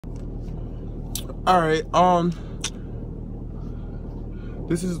All right,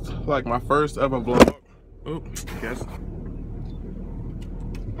 this is like my first ever vlog. Oh,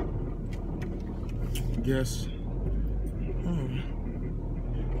 guess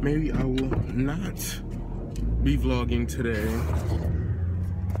maybe I will not be vlogging today.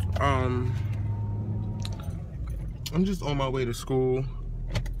 I'm just on my way to school.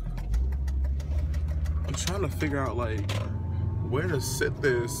 I'm trying to figure out like where to sit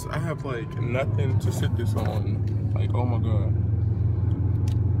this. I have like nothing to sit this on. Like, oh my god.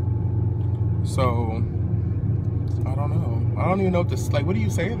 So I don't know. I don't even know what this, like, what do you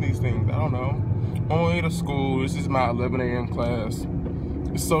say in these things? I don't know. On my way to school. This is my 11 a.m. class.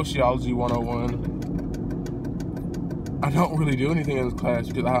 It's Sociology 101. I don't really do anything in this class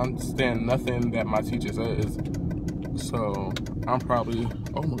because I understand nothing that my teacher says. So I'm probably,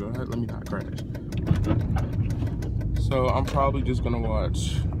 oh my god, let me not crash. So I'm probably just gonna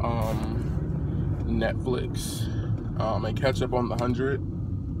watch Netflix and catch up on the 100.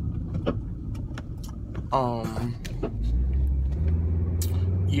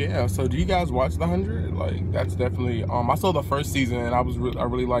 Yeah, so do you guys watch the 100? Like, that's definitely I saw the first season and I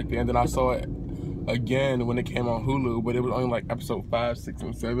really liked it, and then I saw it again when it came on Hulu, but it was only like episode 5, 6,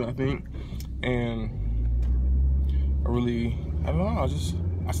 and 7, I think. And I don't know,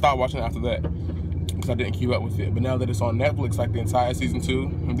 I stopped watching it after that because I didn't keep up with it. But now that it's on Netflix, like the entire season 2,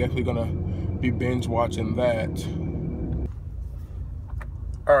 I'm definitely gonna be binge watching that.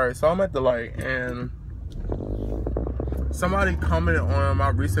 Alright, so I'm at the light and somebody commented on my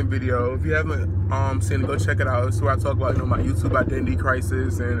recent video. If you haven't seen it, go check it out. It's where I talk about, you know, my YouTube identity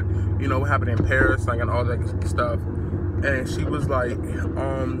crisis and, you know, what happened in Paris, like, and all that stuff. And she was like,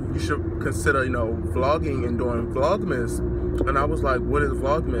 you should consider, you know, vlogging and doing VLOGMAS. And I was like, what is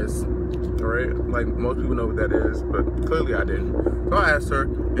VLOGMAS? Right? Like, most people know what that is, but clearly I didn't. So I asked her,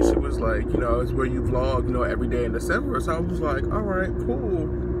 and she was like, you know, it's where you vlog, you know, every day in December. So I was like, all right, cool.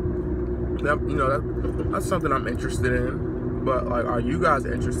 That, you know, that's something I'm interested in. But like, are you guys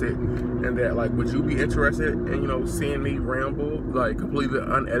interested in that? Like, would you be interested in, you know, seeing me ramble, like, completely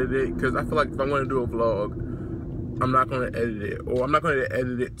unedited? Because I feel like if I'm going to do a vlog, I'm not going to edit it, or I'm not going to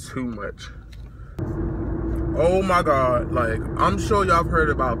edit it too much. Oh my god, like, I'm sure y'all have heard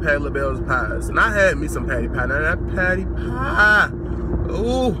about Patti Labelle's pies, and I had me some Patti pie. Now that Patti pie,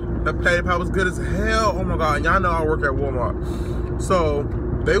 ooh, that Patti pie was good as hell. Oh my god, and y'all know I work at Walmart, so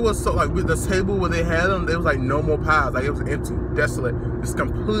they was so, like, with the table where they had them, there was like no more pies. Like, it was empty, desolate, just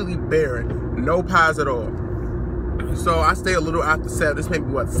completely barren, no pies at all. So I stay a little after 7. This may be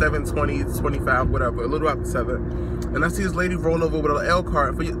what, 7:20, 25, whatever, a little after 7. And I see this lady roll over with an L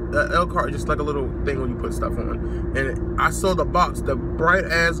cart. For L cart is just like a little thing when you put stuff on. And I saw the box, the bright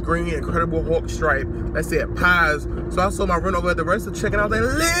ass green Incredible Hulk stripe that said pies. So I saw my run over at the register checking out. I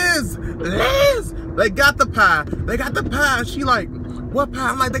was like, Liz, they got the pie. They got the pie. She like, what pie?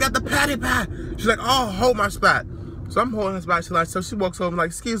 I'm like, they got the Patti pie. She's like, oh, hold my spot. So I'm holding her spot. She's like, so she walks over and like,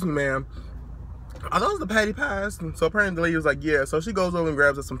 excuse me, ma'am, are those the Patti pies? And so apparently the lady was like, yeah. So she goes over and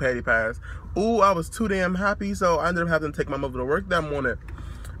grabs us some Patti pies. Ooh, I was too damn happy. So I ended up having to take my mother to work that morning.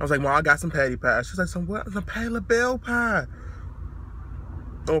 I was like, Mom, I got some Patti pies. She's like, some what? Some Patti Labelle pie.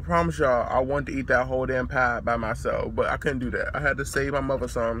 Oh, I promise y'all, I wanted to eat that whole damn pie by myself, but I couldn't do that. I had to save my mother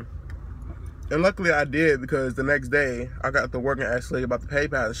some. And luckily I did, because the next day I got to work and asked the lady about the Patti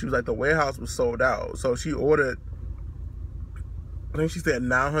pies. She was like, the warehouse was sold out. So she ordered, I think she said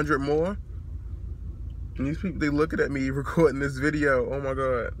 900 more. And these people, they looking at me recording this video. Oh my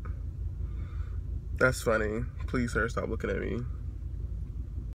god. That's funny. Please, sir, stop looking at me.